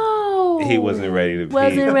had. No. He wasn't ready to pee.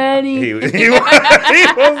 Wasn't ready. He wasn't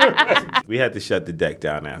ready. We had to shut the deck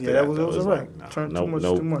down after that. That was right. Like, no,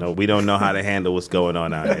 we don't know how to handle what's going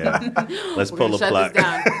on out here. Let's pull a plug.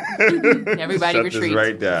 Everybody shut retreat. This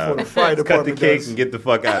right down. The fire Let's cut the cake and get the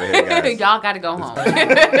fuck out of here, guys. Y'all got to go home.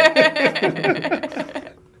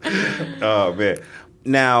 Oh, man.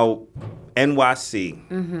 Now,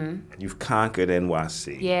 NYC. You've conquered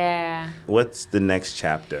NYC. Yeah. What's the next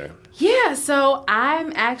chapter? Yeah, so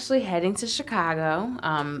I'm actually heading to Chicago.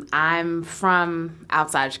 I'm from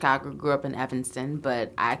outside Chicago, grew up in Evanston,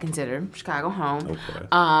 but I consider Chicago home. Okay.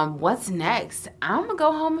 What's next? I'm going to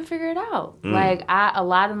go home and figure it out. Like, a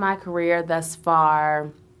lot of my career thus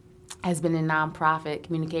far has been in nonprofit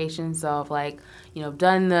communications. So I've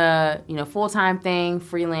done the, full-time thing,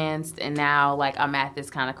 freelanced, and now I'm at this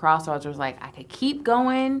kind of crossroads where it's I could keep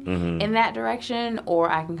going in that direction, or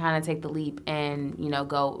I can kind of take the leap and,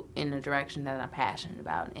 go in a direction that I'm passionate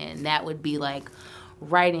about. And that would be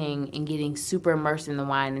writing and getting super immersed in the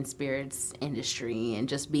wine and spirits industry and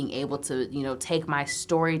just being able to, take my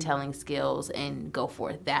storytelling skills and go for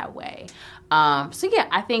it that way. So yeah,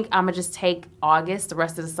 I think I'm going to just take August, the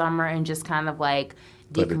rest of the summer, and just kind of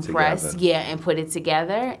decompress, and put it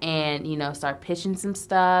together and, start pitching some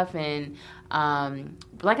stuff and,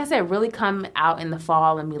 like I said, really come out in the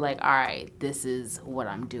fall and be all right, this is what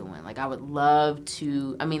I'm doing. I would love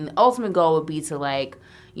to, the ultimate goal would be to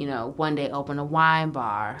one day open a wine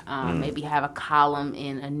bar, maybe have a column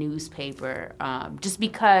in a newspaper, just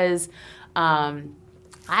because I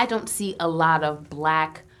don't see a lot of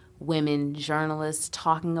Black women journalists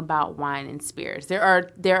talking about wine and spirits. There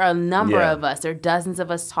are a number of us. There are dozens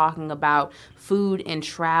of us talking about food and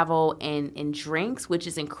travel and drinks, which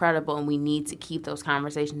is incredible, and we need to keep those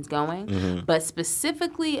conversations going. But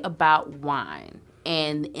specifically about wine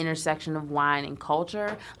and the intersection of wine and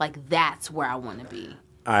culture, that's where I want to be.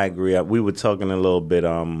 I agree. We were talking a little bit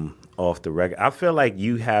off the record. I feel like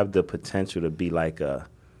you have the potential to be like a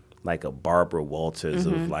Barbara Walters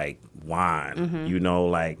of wine.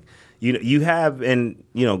 You have, and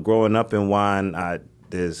growing up in wine,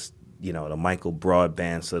 there's the Michael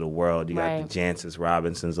Broadbands of the world. You got the Jancis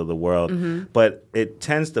Robinsons of the world, but it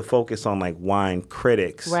tends to focus on wine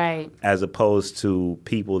critics, as opposed to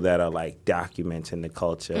people that are documenting the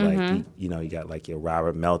culture. You got your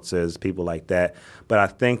Robert Meltzers, people like that. But I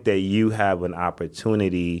think that you have an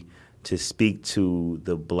opportunity to speak to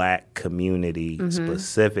the Black community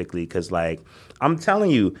specifically, because I'm telling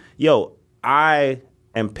you, I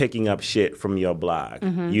am picking up shit from your blog.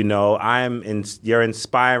 You're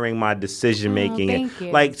inspiring my decision making.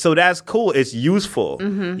 Thank you. So that's cool. It's useful.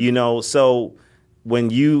 So when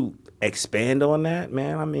you expand on that,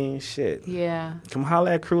 man, shit. Yeah. Come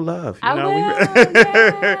holler at Crew Love. I will.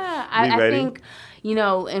 Yeah. I think.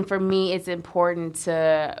 And for me, it's important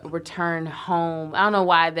to return home. I don't know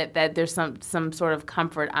why that there's some sort of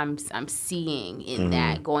comfort I'm seeing in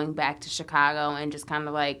that, going back to Chicago and just kind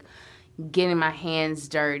of getting my hands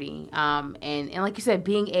dirty. And like you said,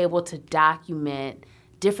 being able to document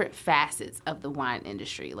different facets of the wine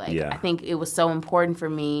industry. I think it was so important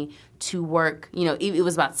for me to work, it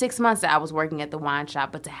was about 6 months that I was working at the wine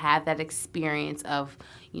shop, but to have that experience of,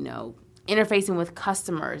 interfacing with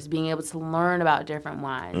customers, being able to learn about different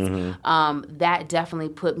wines, that definitely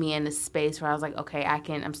put me in a space where I was okay,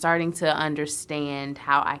 I'm starting to understand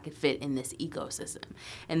how I could fit in this ecosystem.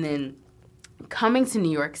 And then coming to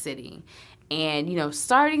New York City and,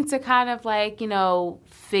 starting to kind of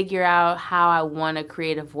figure out how I want to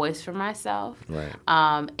create a voice for myself. Right.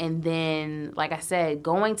 And then, like I said,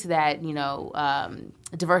 going to that,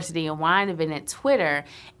 diversity and wine event at Twitter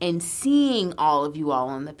and seeing all of you all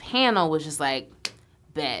on the panel was just bet.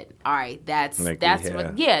 All right, that's what I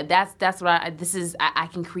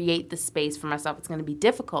can create the space for myself. It's going to be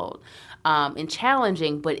difficult and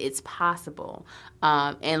challenging, but it's possible.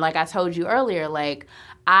 And like I told you earlier,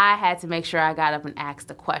 I had to make sure I got up and asked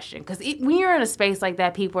the question. Because when you're in a space like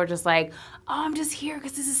that, people are just oh, I'm just here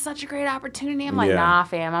because this is such a great opportunity. I'm nah,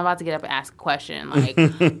 fam, I'm about to get up and ask a question.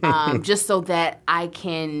 Just so that I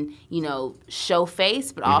can, show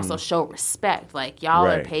face, but also show respect. Y'all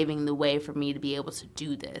are paving the way for me to be able to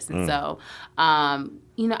do this. And so,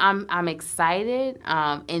 I'm excited.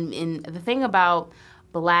 And the thing about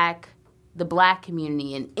Black the Black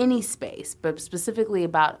community in any space, but specifically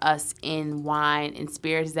about us in wine and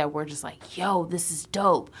spirits, that we're just like, yo, this is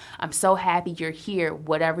dope. I'm so happy you're here.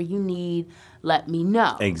 Whatever you need, let me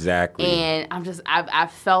know. Exactly. And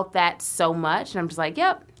I've felt that so much, and I'm just like,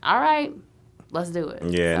 yep, all right, let's do it.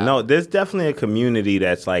 Yeah, So. no, there's definitely a community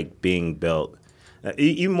that's like being built.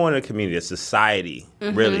 Even more than a community, a society,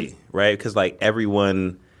 really, right? Because like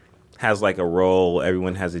everyone has like a role,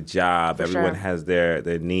 everyone has a job, everyone has their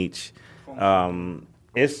niche.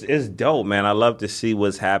 It's dope, man. I love to see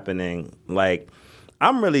what's happening. Like,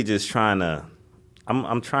 I'm really just trying to,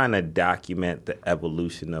 I'm trying to document the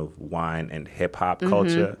evolution of wine and hip hop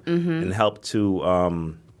culture and help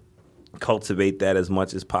to cultivate that as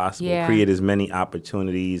much as possible, create as many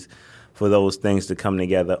opportunities for those things to come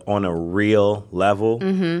together on a real level.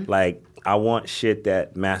 Like, I want shit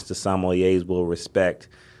that master sommeliers will respect,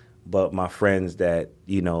 but my friends that,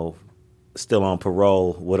 you know, still on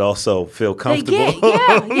parole would also feel comfortable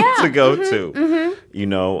to go to. You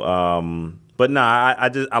know, but no,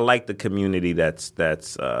 I like the community that's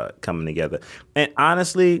coming together. And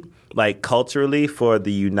honestly, like culturally for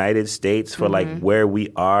the United States, for like where we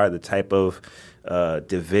are, the type of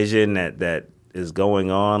division that is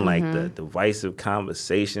going on, like the divisive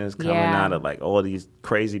conversations coming out of like all these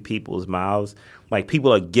crazy people's mouths. Like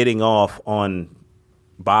people are getting off on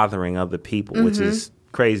bothering other people, which is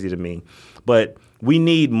crazy to me. But we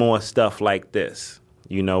need more stuff like this.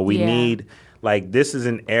 You know, we need, like, this is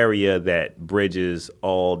an area that bridges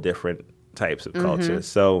all different types of culture.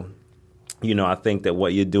 So, you know, I think that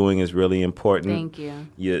what you're doing is really important. Thank you.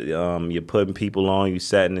 You're putting people on, you're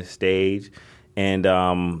setting the stage, and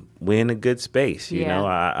we're in a good space. You know,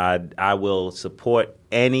 I will support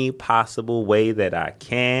any possible way that I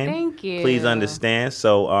can. Thank you. Please understand.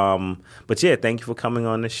 So, but yeah, thank you for coming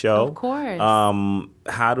on the show. Of course.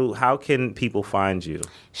 How can people find you?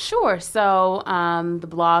 Sure. So the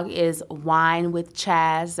blog is Wine with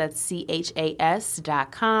Chaz. That's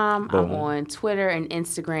CHAS.com. I'm on Twitter and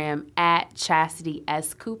Instagram at Chastity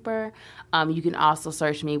S. Cooper. You can also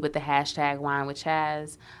search me with the hashtag Wine with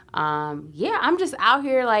Chaz. I'm just out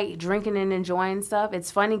here like drinking and enjoying stuff.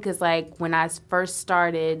 It's funny because like when I first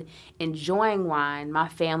started enjoying wine, my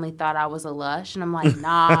family thought I was a lush, and I'm like,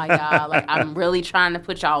 nah, y'all, like I'm really trying to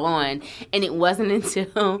put y'all on. And it wasn't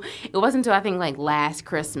until I think like last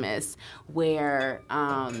Christmas where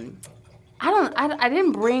I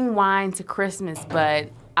didn't bring wine to Christmas, but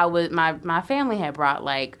my family had brought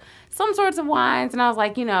like some sorts of wines, and I was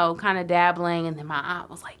like, you know, kind of dabbling, and then my aunt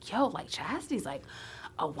was like, yo, like Chastity's like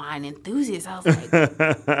a wine enthusiast. I was like,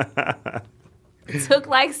 it took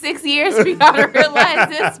like 6 years for y'all to realize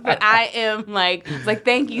this, but I am like,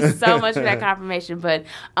 thank you so much for that confirmation. But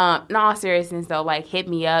in all seriousness though, like hit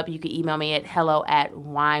me up. You can email me at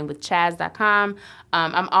hello@winewithchaz.com.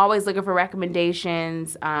 I'm always looking for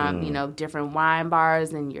recommendations, you know, different wine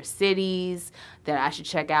bars in your cities that I should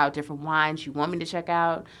check out, different wines you want me to check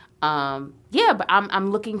out. But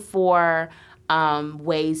I'm looking for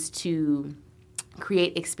ways to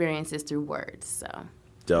create experiences through words. So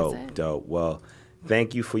dope. Well,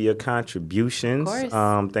 thank you for your contributions. Of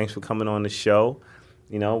course. Thanks for coming on the show.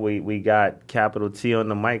 You know, we got Capital T on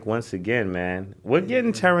the mic once again, man. We're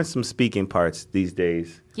getting Terrence some speaking parts these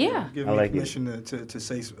days. Yeah. Give I me like permission to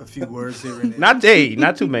say a few words here and there.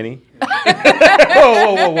 Not too many.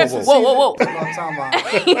 Whoa.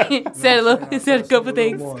 Said a couple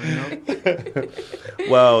things. More, you know?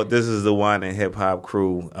 Well, this is the Wine and Hip Hop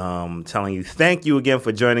crew telling you thank you again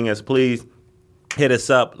for joining us. Please hit us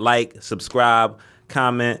up, like, subscribe,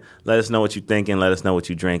 comment. Let us know what you're thinking. Let us know what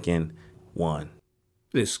you're drinking. One.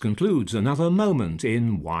 This concludes another moment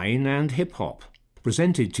in Wine and Hip Hop,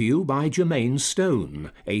 presented to you by Jermaine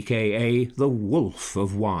Stone, a.k.a. the Wolf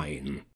of Wine.